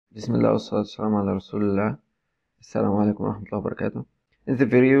بسم الله والصلاة والسلام على رسول الله. Assalamu alaikum warahmatullahi wabarakatuh. In the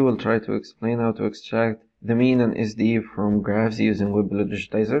video, we'll try to explain how to extract the mean and SD from graphs using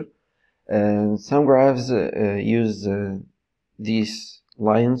WebPlotDigitizer. Some graphs use these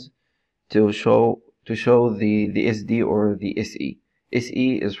lines to show the SD or the SE.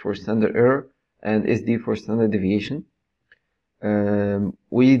 SE is for standard error and SD for standard deviation.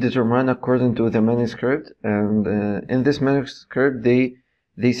 We determine according to the manuscript, and in this manuscript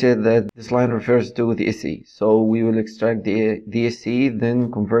they said that this line refers to the SE, so we will extract the SE, then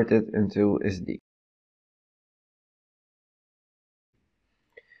convert it into SD.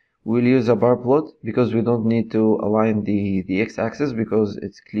 We'll use a bar plot because we don't need to align the x-axis, because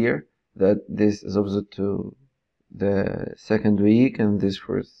it's clear that this is opposite to the second week and this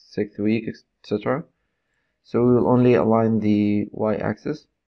for sixth week, etc. So we will only align the y-axis.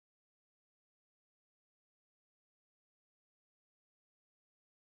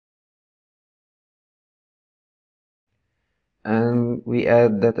 And we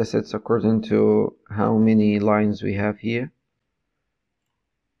add datasets according to how many lines we have here.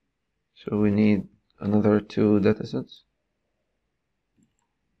 So we need another 2 datasets.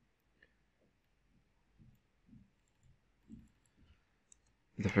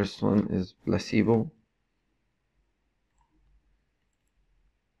 The first one is placebo.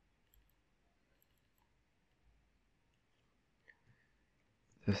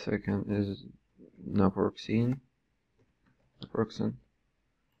 The second is naproxen.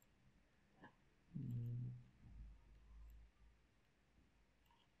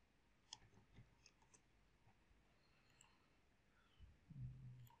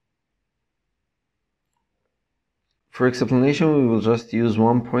 For explanation, we will just use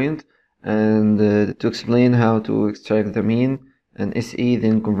one point, and to explain how to extract the mean and SE,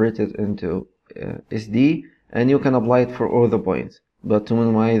 then convert it into SD, and you can apply it for all the points. But to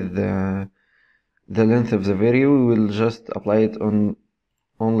minimize the length of the video, we will just apply it on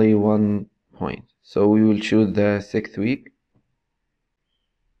only one point. So we will choose the 6th week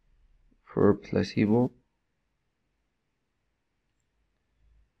for placebo.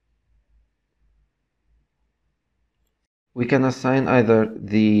 We can assign either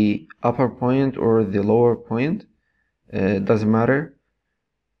the upper point or the lower point, it doesn't matter.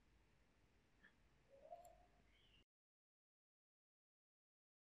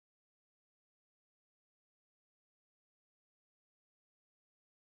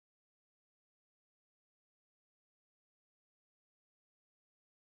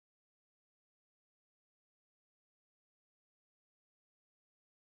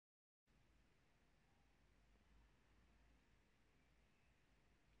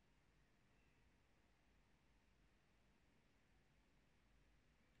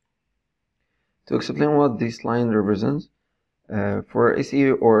 To explain what this line represents, for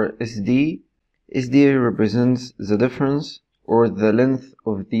SE or SD, SD represents the difference or the length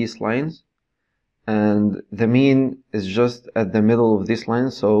of these lines, and the mean is just at the middle of this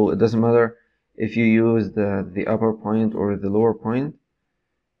line, so it doesn't matter if you use the upper point or the lower point.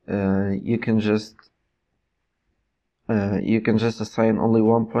 You can just assign only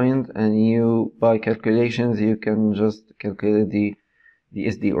one point, and you, by calculations, you can just calculate the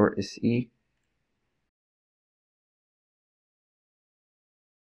SD or SE.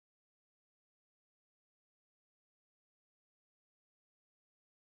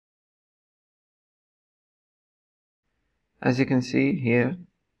 As you can see here,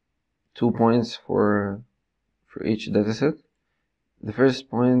 2 points for each dataset. The first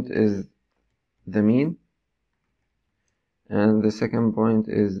point is the mean, and the second point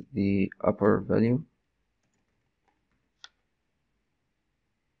is the upper value.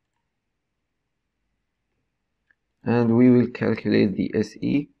 And we will calculate the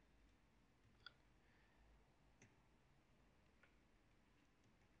SE.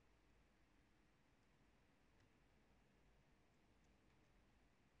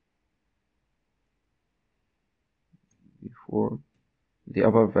 Before the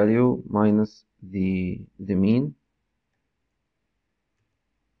upper value minus the mean.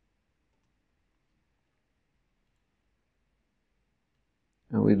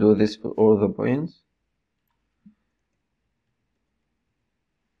 And we do this for all the points.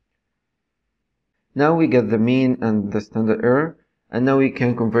 Now we get the mean and the standard error, and now we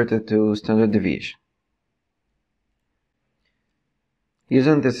can convert it to standard deviation.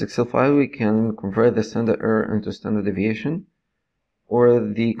 Using this Excel file, we can convert the standard error into standard deviation, or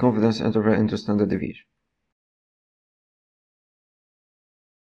the confidence interval into standard deviation.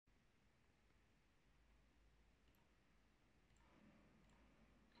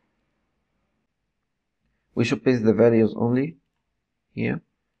 We should paste the values only here.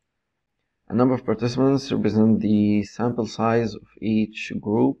 A number of participants represent the sample size of each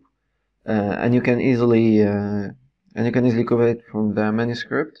group, and you can easily copy it from the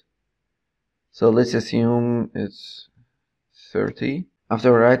manuscript. So let's assume it's 30.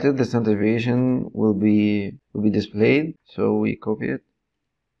 After we write it, the standard deviation will be displayed. So we copy it,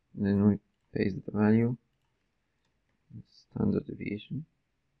 then we paste the value, standard deviation.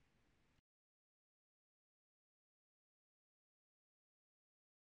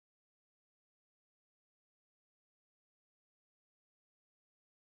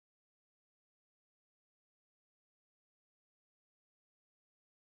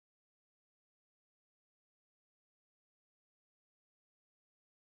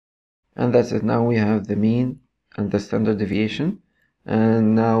 And that's it. Now we have the mean and the standard deviation.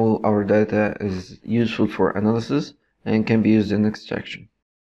 And now our data is useful for analysis and can be used in extraction.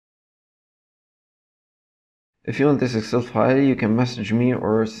 If you want this Excel file, you can message me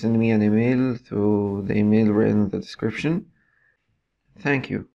or send me an email through the email written in the description. Thank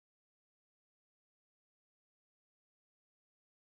you.